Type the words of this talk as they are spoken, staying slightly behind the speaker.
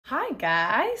Hi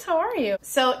guys, how are you?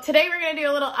 So today we're gonna do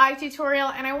a little eye tutorial,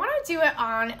 and I wanna do it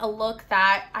on a look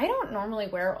that I don't normally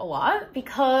wear a lot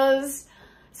because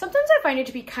sometimes I find it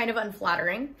to be kind of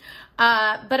unflattering.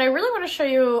 But I really wanna show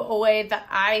you a way that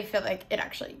I feel like it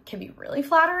actually can be really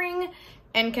flattering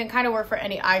and can kind of work for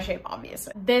any eye shape,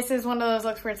 obviously. This is one of those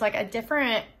looks where it's like a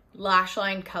different lash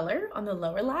line color on the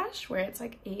lower lash, where it's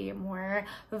like a more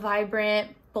vibrant,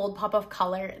 bold pop of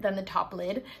color than the top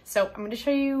lid. So I'm going to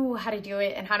show you how to do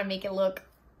it and how to make it look,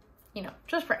 you know,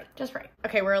 just right.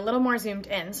 Okay, we're a little more zoomed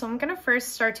in. So I'm going to first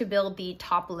start to build the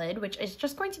top lid, which is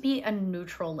just going to be a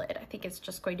neutral lid. I think it's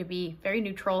just going to be very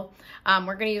neutral.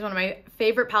 We're going to use one of my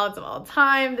favorite palettes of all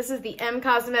time. This is the M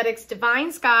Cosmetics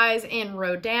Divine Skies in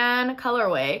Rodin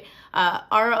colorway,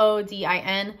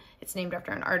 R-O-D-I-N. It's named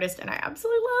after an artist, and I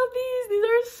absolutely love these. These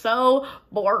are so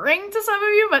boring to some of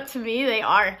you, but to me, they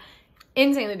are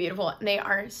insanely beautiful, and they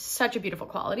are such a beautiful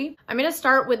quality. I'm going to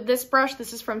start with this brush.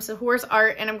 This is from Sahur's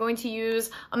Art, and I'm going to use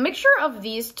a mixture of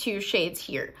these two shades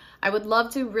here. I would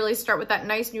love to really start with that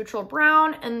nice neutral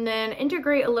brown and then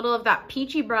integrate a little of that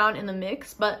peachy brown in the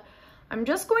mix, but I'm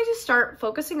just going to start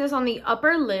focusing this on the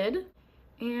upper lid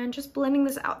and just blending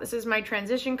this out. This is my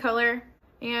transition color,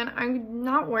 and I'm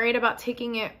not worried about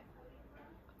taking it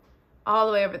all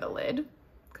the way over the lid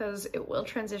because it will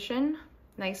transition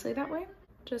nicely that way.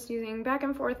 Just using back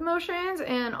and forth motions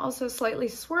and also slightly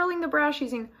swirling the brush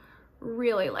using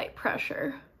really light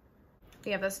pressure.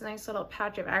 We have this nice little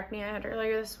patch of acne I had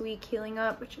earlier this week healing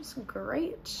up, which is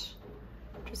great.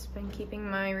 Just been keeping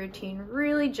my routine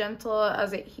really gentle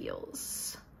as it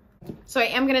heals. So I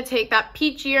am gonna take that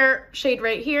peachier shade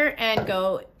right here and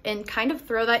go and kind of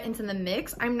throw that into the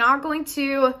mix. I'm not going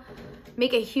to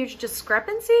make a huge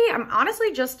discrepancy. I'm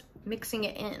honestly just mixing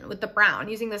it in with the brown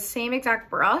using the same exact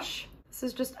brush. This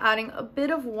is just adding a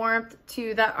bit of warmth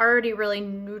to that already really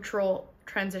neutral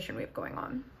transition we have going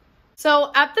on. So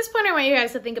at this point, I want you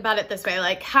guys to think about it this way,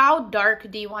 like how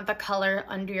dark do you want the color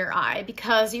under your eye?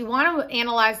 Because you want to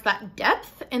analyze that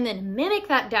depth and then mimic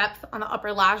that depth on the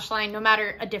upper lash line, no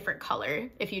matter a different color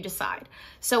if you decide.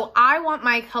 So I want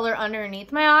my color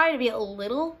underneath my eye to be a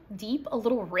little deep, a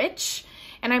little rich.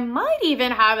 And I might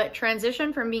even have it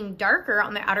transition from being darker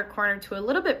on the outer corner to a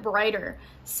little bit brighter.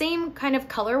 Same kind of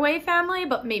colorway family,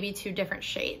 but maybe two different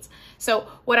shades. So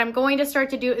what I'm going to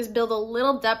start to do is build a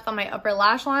little depth on my upper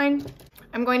lash line.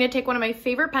 I'm going to take one of my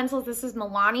favorite pencils. This is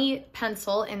Milani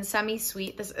Pencil in Semi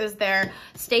Sweet. This is their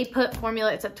Stay Put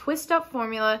formula. It's a twist up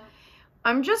formula.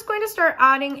 I'm just going to start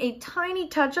adding a tiny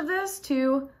touch of this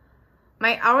to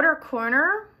my outer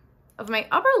corner of my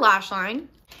upper lash line.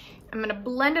 I'm gonna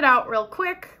blend it out real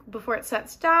quick before it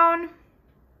sets down.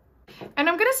 And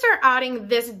I'm gonna start adding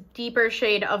this deeper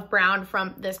shade of brown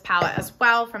from this palette as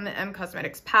well, from the M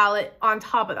Cosmetics palette, on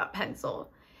top of that pencil.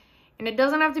 And it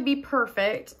doesn't have to be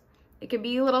perfect. It could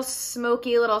be a little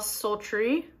smoky, a little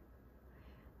sultry.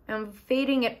 And I'm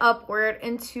fading it upward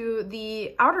into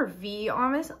the outer V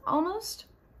almost.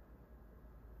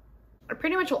 I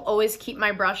pretty much will always keep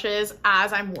my brushes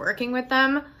as I'm working with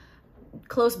them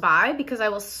close by because I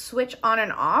will switch on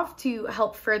and off to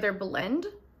help further blend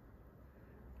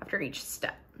after each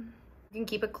step. You can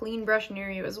keep a clean brush near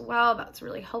you as well. That's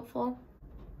really helpful.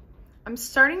 I'm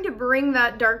starting to bring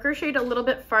that darker shade a little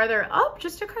bit farther up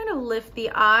just to kind of lift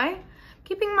the eye,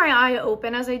 keeping my eye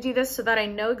open as I do this so that I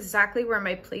know exactly where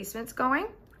my placement's going.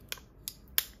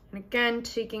 And again,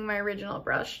 taking my original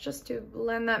brush just to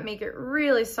blend that, make it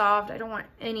really soft. I don't want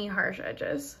any harsh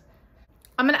edges.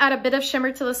 I'm gonna add a bit of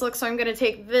shimmer to this look, so I'm gonna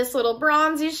take this little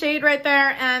bronzy shade right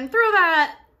there and throw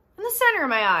that in the center of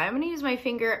my eye. I'm gonna use my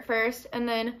finger at first and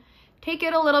then take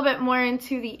it a little bit more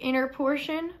into the inner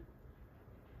portion.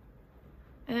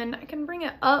 And I can bring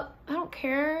it up. I don't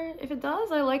care if it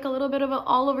does. I like a little bit of an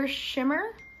all over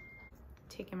shimmer.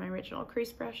 Taking my original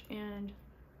crease brush and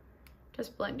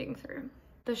just blending through.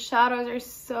 The shadows are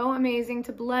so amazing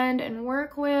to blend and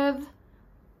work with.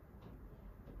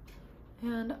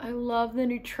 And I love the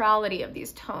neutrality of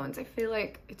these tones. I feel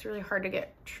like it's really hard to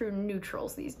get true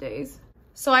neutrals these days.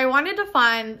 So I wanted to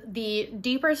find the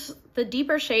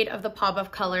deeper shade of the pop of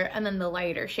color and then the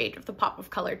lighter shade of the pop of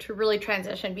color to really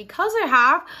transition. Because I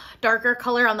have darker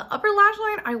color on the upper lash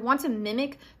line, I want to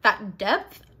mimic that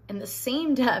depth and the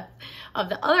same depth of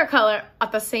the other color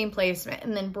at the same placement,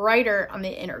 and then brighter on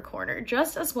the inner corner,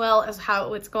 just as well as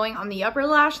how it's going on the upper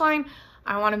lash line.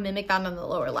 I want to mimic that on the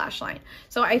lower lash line.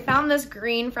 So I found this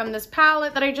green from this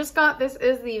palette that I just got. This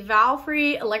is the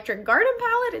Valfree Electric Garden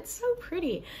palette. It's so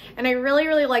pretty. And I really,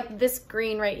 really like this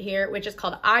green right here, which is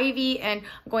called Ivy. And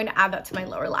I'm going to add that to my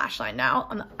lower lash line now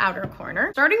on the outer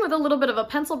corner. Starting with a little bit of a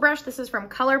pencil brush. This is from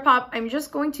ColourPop. I'm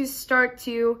just going to start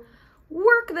to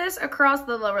work this across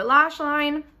the lower lash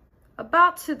line,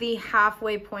 about to the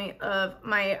halfway point of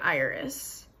my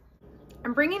iris.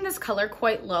 I'm bringing this color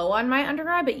quite low on my under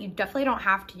eye, but you definitely don't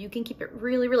have to. You can keep it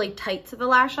really, really tight to the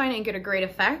lash line and get a great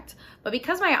effect. But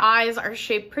because my eyes are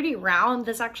shaped pretty round,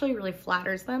 this actually really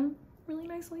flatters them really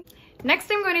nicely.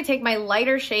 Next, I'm going to take my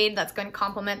lighter shade that's going to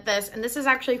complement this, and this is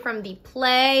actually from the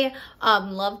Play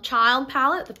Love Child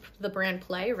palette, the brand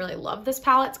Play. I really love this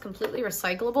palette. It's completely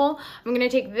recyclable. I'm going to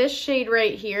take this shade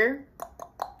right here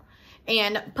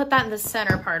and put that in the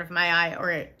center part of my eye,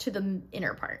 or to the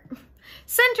inner part.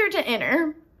 Center to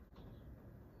inner.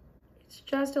 It's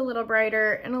just a little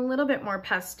brighter and a little bit more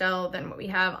pastel than what we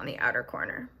have on the outer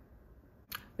corner.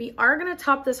 We are going to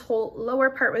top this whole lower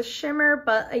part with shimmer,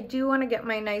 but I do want to get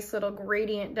my nice little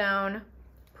gradient down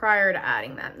prior to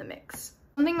adding that in the mix.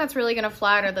 Something that's really going to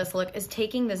flatter this look is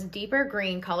taking this deeper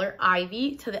green color,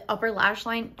 Ivy, to the upper lash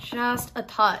line just a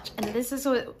touch. And this is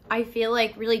what I feel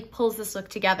like really pulls this look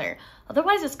together.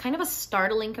 Otherwise, it's kind of a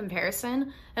startling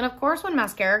comparison. And of course, when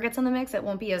mascara gets in the mix, it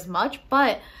won't be as much,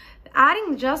 but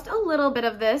adding just a little bit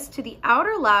of this to the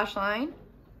outer lash line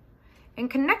and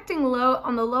connecting low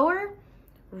on the lower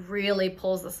really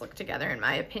pulls this look together, in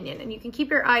my opinion. And you can keep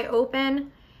your eye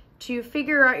open to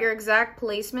figure out your exact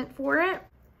placement for it,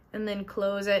 and then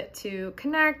close it to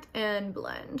connect and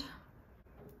blend.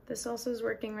 This also is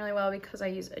working really well because I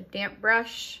use a damp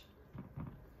brush.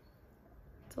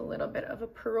 It's a little bit of a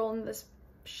pearl in this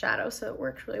shadow, so it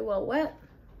works really well wet.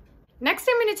 Next,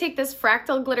 I'm going to take this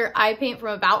Fractal Glitter Eye Paint from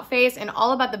About Face and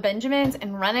All About the Benjamins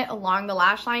and run it along the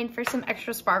lash line for some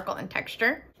extra sparkle and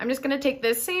texture. I'm just going to take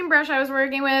this same brush I was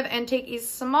working with and take a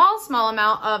small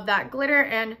amount of that glitter,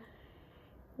 and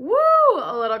woo,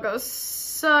 a little goes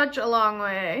such a long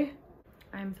way.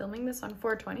 I'm filming this on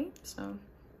 420, so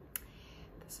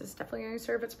this is definitely going to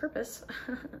serve its purpose.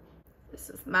 This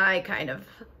is my kind of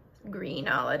green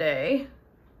holiday.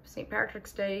 St.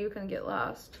 Patrick's Day, you can get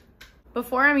lost.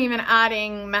 Before I'm even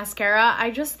adding mascara,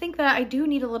 I just think that I do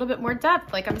need a little bit more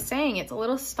depth. Like I'm saying, it's a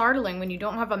little startling when you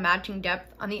don't have a matching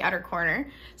depth on the outer corner.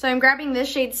 So I'm grabbing this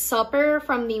shade Supper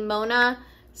from the Mona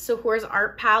Sephura's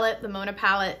Art palette. The Mona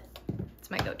palette, it's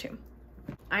my go-to.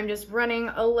 I'm just running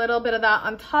a little bit of that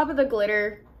on top of the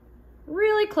glitter,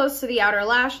 really close to the outer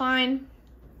lash line.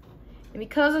 And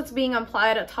because it's being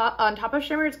applied on top of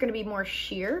shimmer, it's gonna be more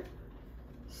sheer.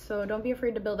 So don't be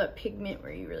afraid to build up pigment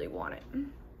where you really want it.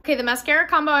 Okay, the mascara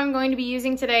combo I'm going to be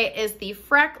using today is the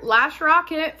Freck Lash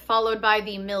Rocket, followed by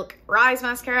the Milk Rise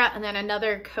Mascara, and then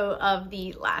another coat of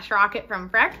the Lash Rocket from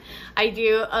Freck. I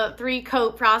do a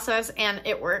 3-coat process and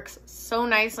it works so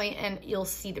nicely, and you'll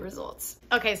see the results.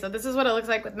 Okay, so this is what it looks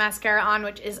like with mascara on,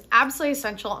 which is absolutely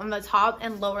essential on the top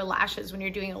and lower lashes when you're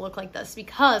doing a look like this,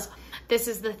 because this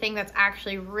is the thing that's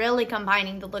actually really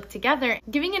combining the look together,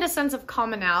 giving it a sense of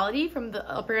commonality from the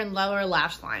upper and lower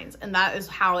lash lines. And that is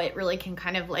how it really can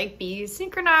kind of like be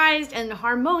synchronized and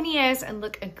harmonious and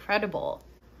look incredible.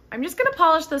 I'm just gonna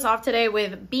polish this off today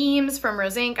with Beams from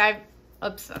Rose Inc. I'm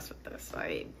obsessed with this.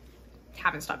 I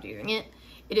haven't stopped using it.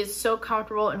 It is so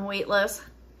comfortable and weightless.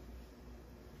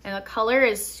 And the color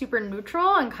is super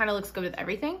neutral and kind of looks good with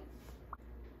everything.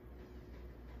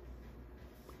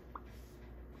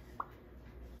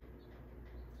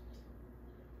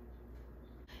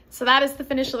 So that is the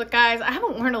finished look, guys. I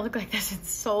haven't worn a look like this in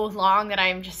so long that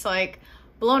I'm just like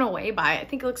blown away by it. I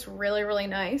think it looks really, really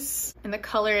nice. And the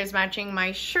color is matching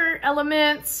my shirt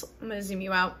elements. I'm gonna zoom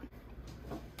you out.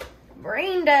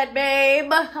 Brain dead,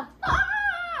 babe.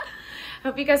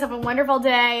 Hope you guys have a wonderful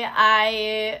day.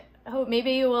 I hope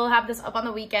maybe you will have this up on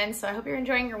the weekend. So I hope you're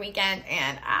enjoying your weekend,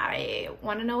 and I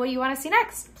want to know what you want to see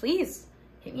next. Please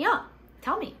hit me up.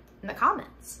 Tell me in the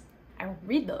comments. I will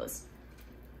read those.